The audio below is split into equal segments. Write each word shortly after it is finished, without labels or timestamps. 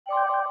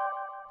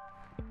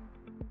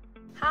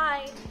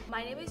Hi,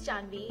 my name is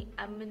Janvi.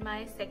 I'm in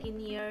my second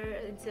year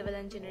in civil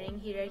engineering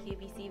here at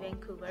UBC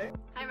Vancouver.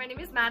 Hi, my name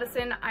is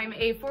Madison. I'm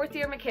a fourth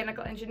year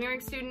mechanical engineering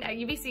student at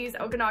UBC's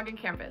Okanagan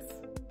campus.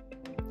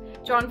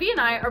 John V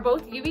and I are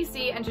both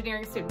UBC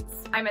engineering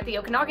students. I'm at the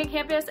Okanagan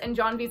campus and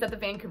John V's at the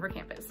Vancouver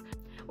campus.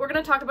 We're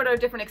going to talk about our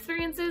different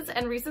experiences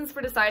and reasons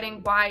for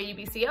deciding why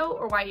UBCO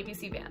or why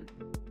UBC Van.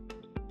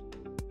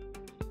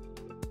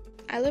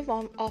 I live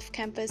off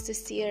campus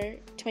this year,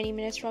 20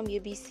 minutes from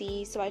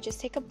UBC, so I just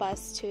take a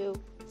bus to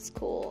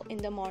school in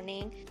the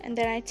morning, and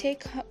then I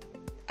take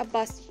a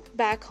bus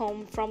back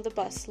home from the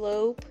bus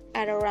loop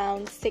at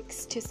around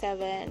 6 to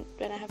 7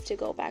 when I have to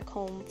go back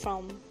home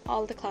from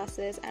all the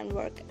classes and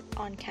work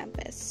on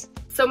campus.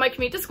 So my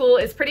commute to school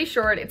is pretty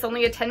short. It's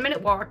only a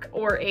 10-minute walk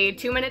or a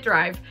 2-minute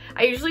drive.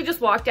 I usually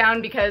just walk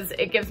down because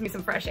it gives me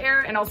some fresh air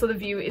and also the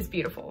view is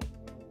beautiful.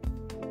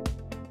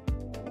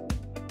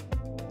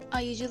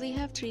 I usually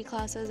have 3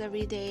 classes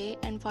every day,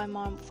 and for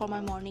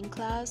my morning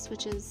class,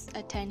 which is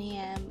at 10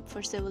 a.m.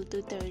 for Civil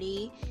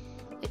 230,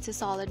 it's a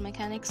solid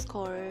mechanics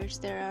course.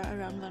 There are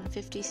around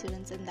 150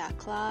 students in that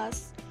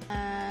class.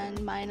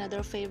 And my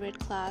another favorite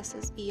class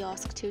is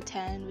EOSC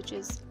 210, which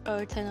is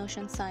Earth and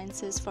Ocean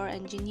Sciences for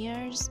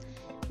Engineers,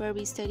 where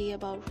we study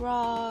about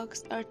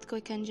rocks,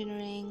 earthquake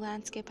engineering,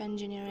 landscape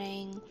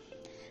engineering.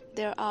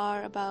 There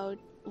are about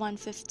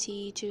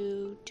 150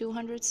 to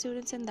 200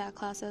 students in that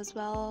class as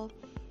well.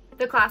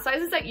 The class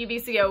sizes at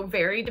UBCO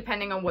vary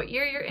depending on what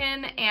year you're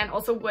in and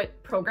also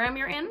what program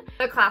you're in.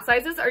 The class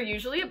sizes are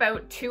usually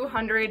about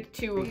 200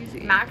 to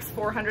max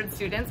 400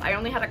 students. I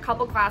only had a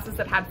couple classes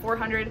that had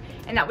 400,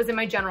 and that was in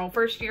my general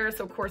first year,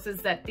 so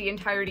courses that the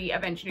entirety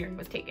of engineering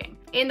was taking.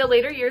 In the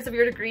later years of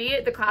your degree,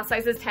 the class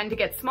sizes tend to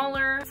get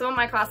smaller. Some of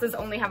my classes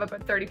only have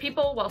about 30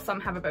 people, while some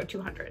have about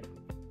 200.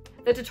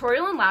 The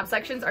tutorial and lab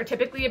sections are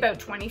typically about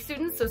 20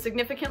 students, so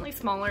significantly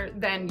smaller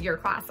than your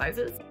class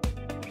sizes.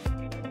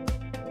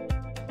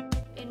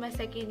 My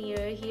second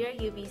year here at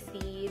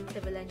UBC in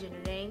civil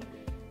engineering,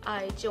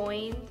 I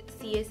joined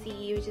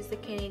CSE, which is the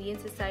Canadian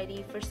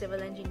Society for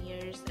Civil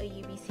Engineers, a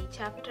UBC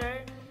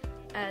chapter,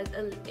 as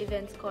an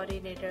events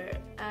coordinator.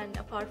 And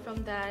apart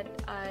from that,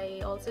 I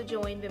also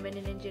joined Women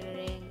in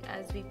Engineering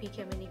as VP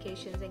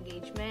Communications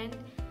Engagement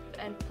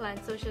and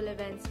plan social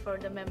events for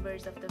the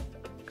members of the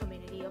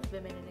community of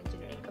Women in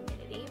Engineering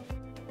community.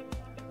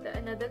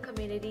 Another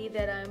community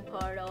that I'm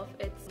part of,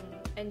 it's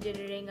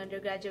Engineering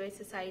Undergraduate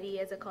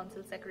Society as a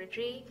Council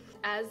Secretary.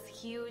 As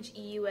huge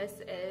EUS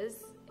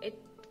is, it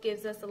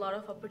gives us a lot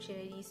of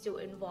opportunities to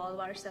involve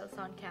ourselves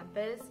on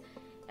campus,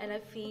 and I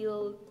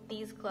feel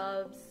these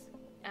clubs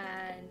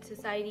and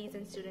societies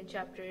and student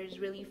chapters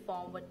really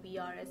form what we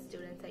are as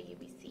students at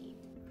UBC.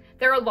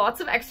 There are lots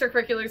of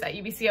extracurriculars at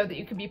UBCO that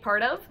you can be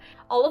part of.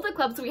 All of the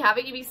clubs we have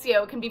at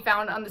UBCO can be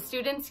found on the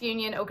Students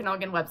Union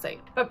Okanagan website.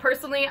 But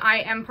personally, I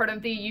am part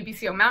of the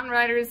UBCO Mountain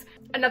Riders.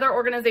 Another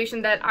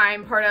organization that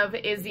I'm part of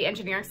is the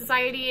Engineering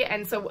Society,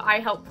 and so I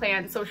help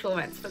plan social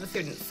events for the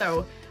students.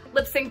 So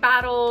lip sync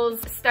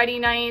battles, study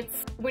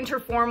nights, winter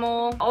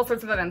formal, all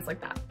sorts of events like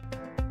that.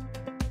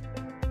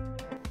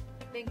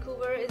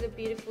 Vancouver is a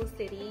beautiful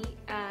city,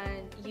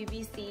 and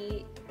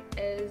UBC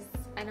is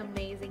an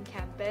amazing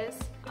campus.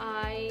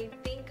 I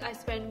think I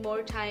spend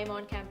more time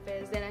on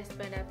campus than I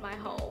spend at my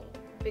home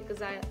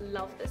because I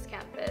love this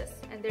campus,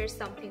 and there's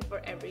something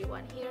for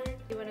everyone here.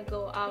 If you want to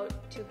go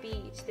out to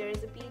beach, there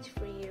is a beach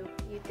for you.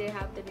 They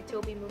have the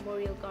Nitobe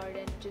Memorial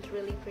Garden, which is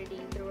really pretty.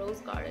 The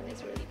Rose Garden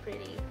is really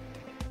pretty.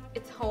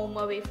 It's home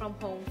away from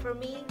home for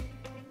me.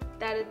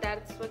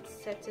 That's what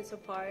sets us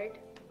apart.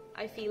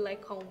 I feel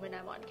like home when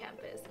I'm on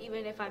campus.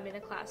 Even if I'm in a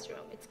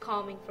classroom, it's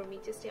calming for me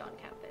to stay on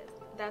campus.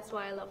 That's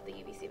why I love the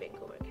UBC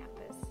Vancouver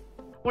campus.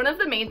 One of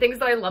the main things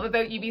that I love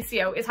about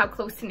UBCO is how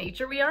close to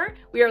nature we are.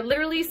 We are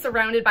literally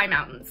surrounded by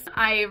mountains.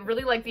 I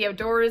really like the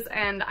outdoors,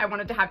 and I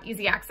wanted to have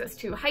easy access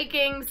to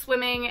hiking,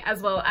 swimming,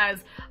 as well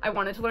as I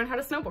wanted to learn how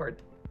to snowboard.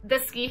 The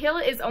ski hill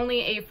is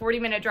only a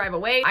 40-minute drive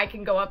away. I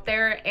can go up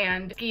there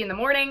and ski in the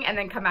morning and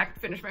then come back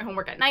and finish my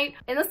homework at night.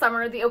 In the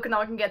summer, the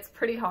Okanagan gets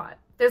pretty hot.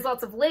 There's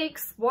lots of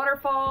lakes,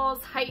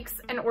 waterfalls,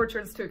 hikes, and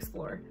orchards to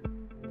explore.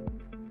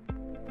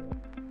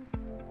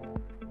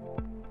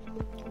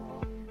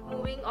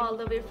 Moving all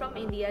the way from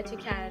India to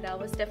Canada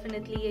was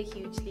definitely a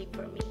huge leap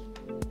for me.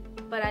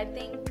 But I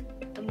think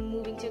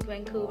moving to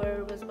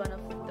Vancouver was one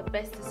of the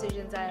best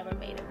decisions I ever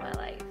made in my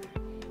life.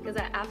 Because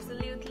I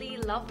absolutely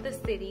love the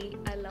city,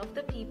 I love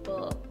the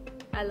people,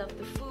 I love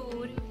the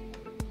food,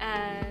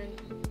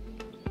 and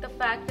the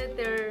fact that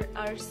there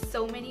are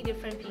so many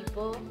different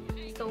people,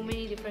 so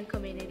many different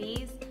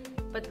communities,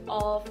 but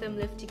all of them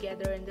live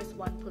together in this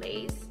one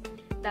place,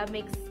 that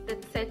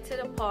sets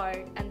it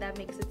apart, and that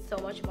makes it so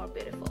much more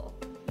beautiful.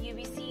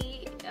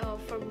 UBC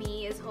for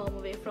me is home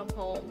away from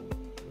home,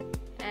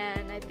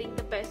 and I think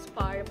the best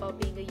part about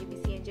being a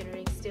UBC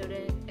engineering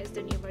student is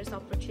the numerous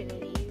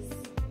opportunities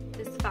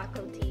this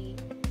faculty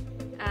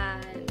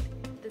and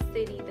the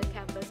city, the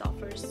campus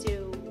offers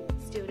to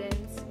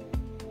students.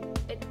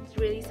 It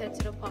really sets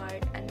it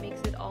apart and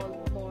makes it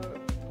all the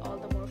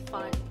more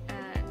fun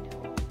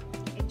and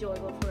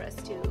enjoyable for us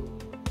to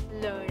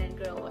learn and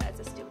grow as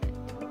a student.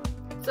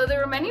 So there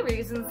were many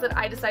reasons that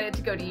I decided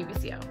to go to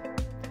UBCO.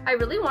 I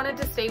really wanted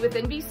to stay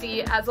within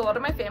BC as a lot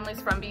of my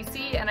family's from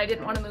BC and I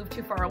didn't want to move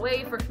too far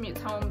away for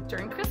commutes home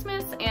during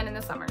Christmas and in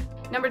the summer.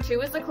 Number 2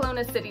 is the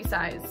Kelowna city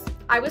size.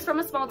 I was from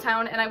a small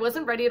town and I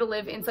wasn't ready to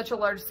live in such a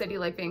large city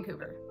like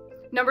Vancouver.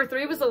 Number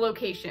 3 was the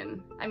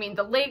location. I mean,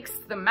 the lakes,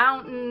 the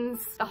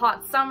mountains, the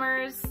hot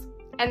summers,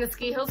 and the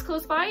ski hills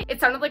close by. It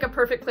sounded like a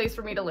perfect place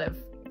for me to live.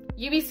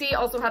 UBC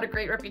also had a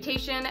great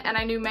reputation and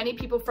I knew many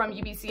people from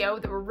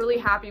UBCO that were really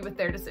happy with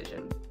their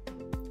decision.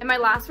 And my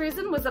last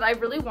reason was that I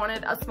really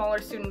wanted a smaller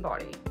student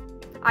body.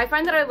 I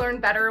find that I learn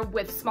better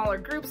with smaller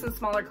groups and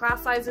smaller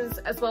class sizes,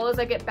 as well as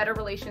I get better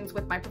relations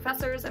with my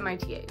professors and my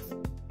TAs.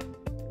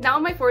 Now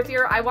in my 4th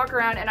year, I walk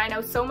around and I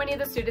know so many of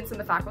the students in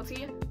the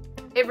faculty.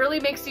 It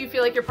really makes you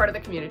feel like you're part of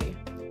the community.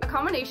 A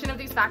combination of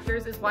these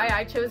factors is why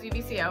I chose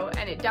UBCO,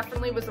 and it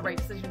definitely was the right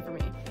decision for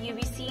me.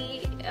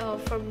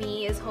 UBC for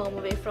me is home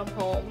away from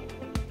home.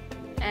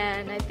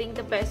 And I think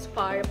the best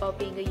part about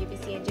being a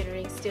UBC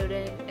engineering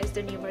student is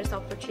the numerous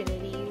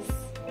opportunities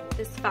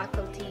this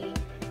faculty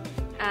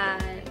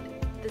and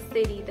the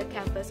city, the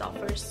campus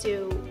offers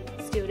to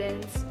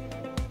students.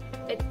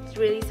 It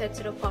really sets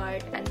it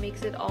apart and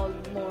makes it all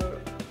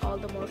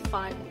the more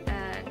fun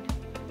and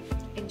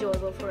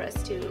enjoyable for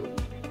us to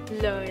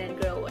learn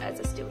and grow as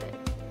a student.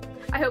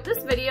 I hope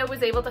this video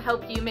was able to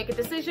help you make a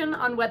decision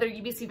on whether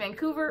UBC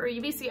Vancouver or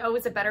UBCO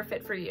is a better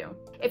fit for you.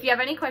 If you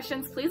have any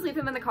questions, please leave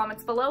them in the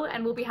comments below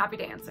and we'll be happy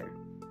to answer.